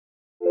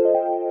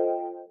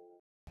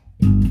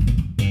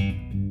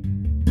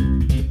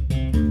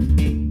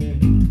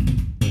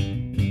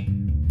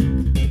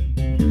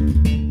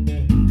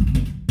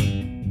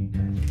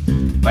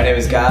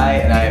is Guy,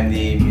 and I am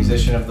the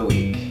Musician of the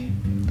Week.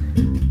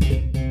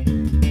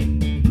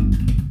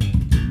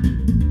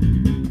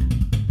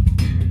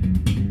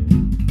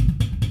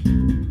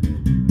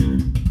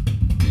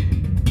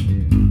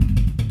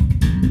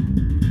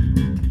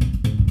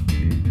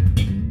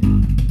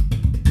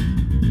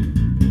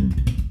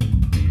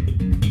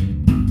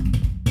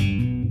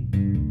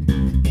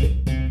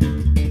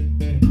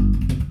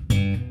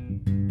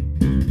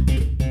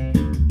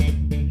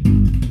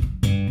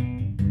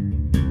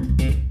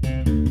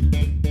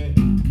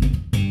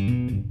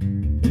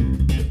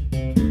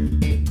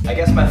 I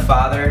guess my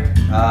father,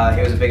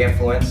 he was a big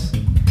influence,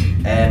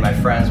 and my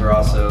friends were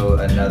also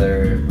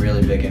another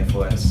really big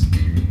influence.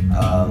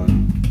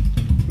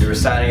 We were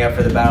signing up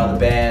for the Battle of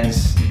the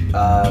Bands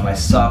my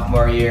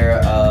sophomore year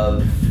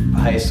of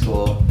high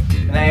school,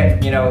 and I,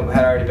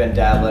 had already been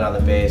dabbling on the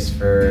bass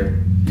for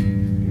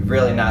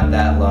really not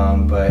that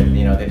long, but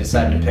they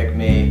decided to pick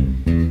me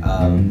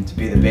to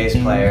be the bass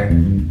player,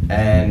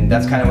 and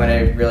that's kind of when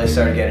I really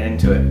started getting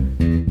into it.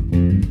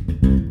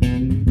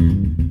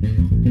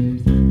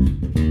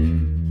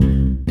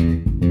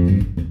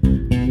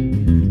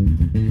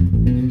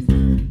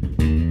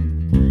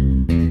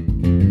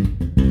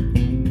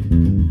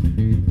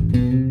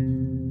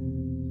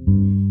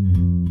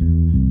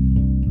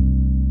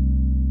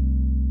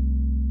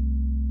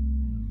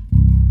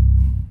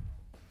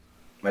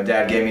 My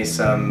dad gave me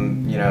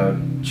some,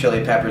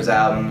 Chili Peppers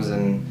albums,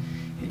 and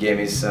he gave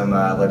me some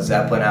Led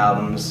Zeppelin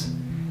albums,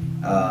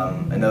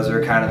 and those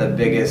were kind of the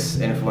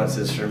biggest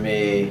influences for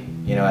me,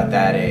 at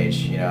that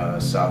age, a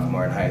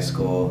sophomore in high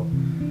school,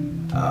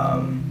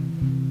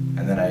 and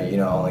then I,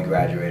 only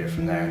graduated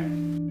from there.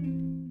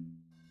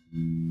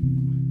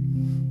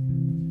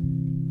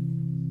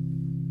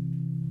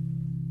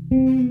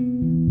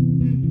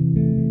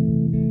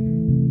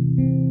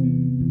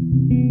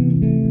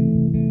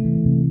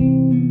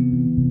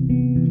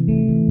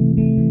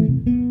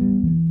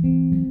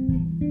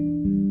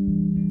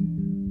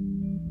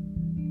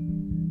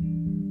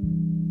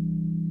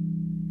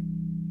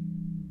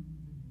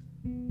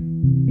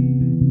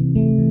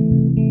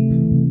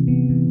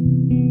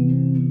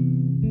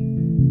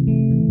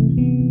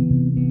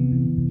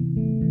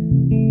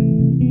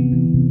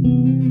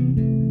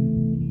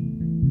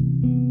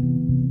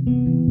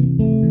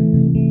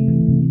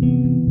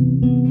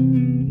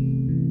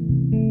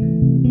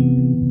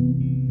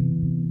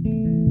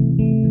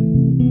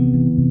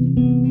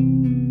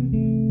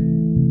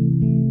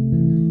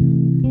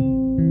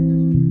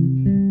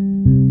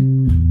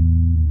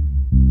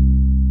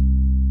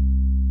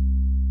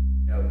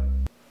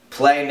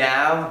 Play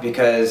now,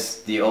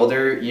 because the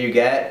older you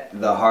get,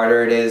 the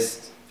harder it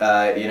is,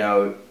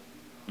 gonna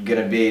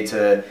be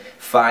to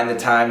find the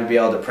time to be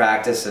able to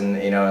practice and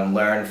and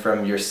learn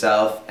from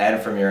yourself and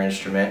from your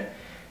instrument.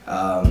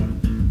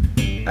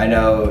 I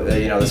know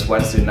this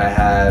one student I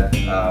had,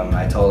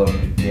 I told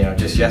him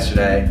just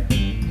yesterday,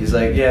 he's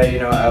like, yeah,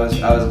 I was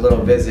a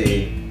little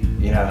busy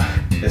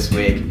this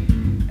week,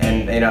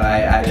 and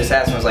I just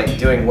asked him, I was like,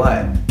 doing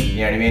what? You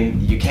know what I mean?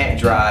 You can't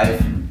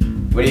drive.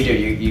 What do?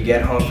 You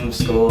get home from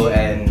school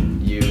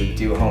and you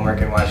do homework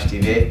and watch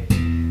TV?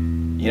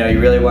 You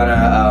really want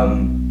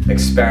to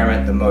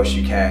experiment the most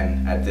you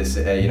can at this,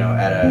 at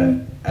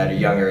a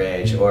younger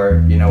age,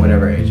 or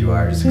whatever age you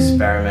are. Just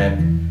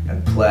experiment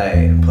and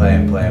play and play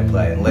and play and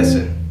play and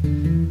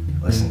listen.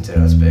 Listen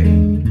to, it's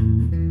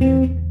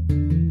big.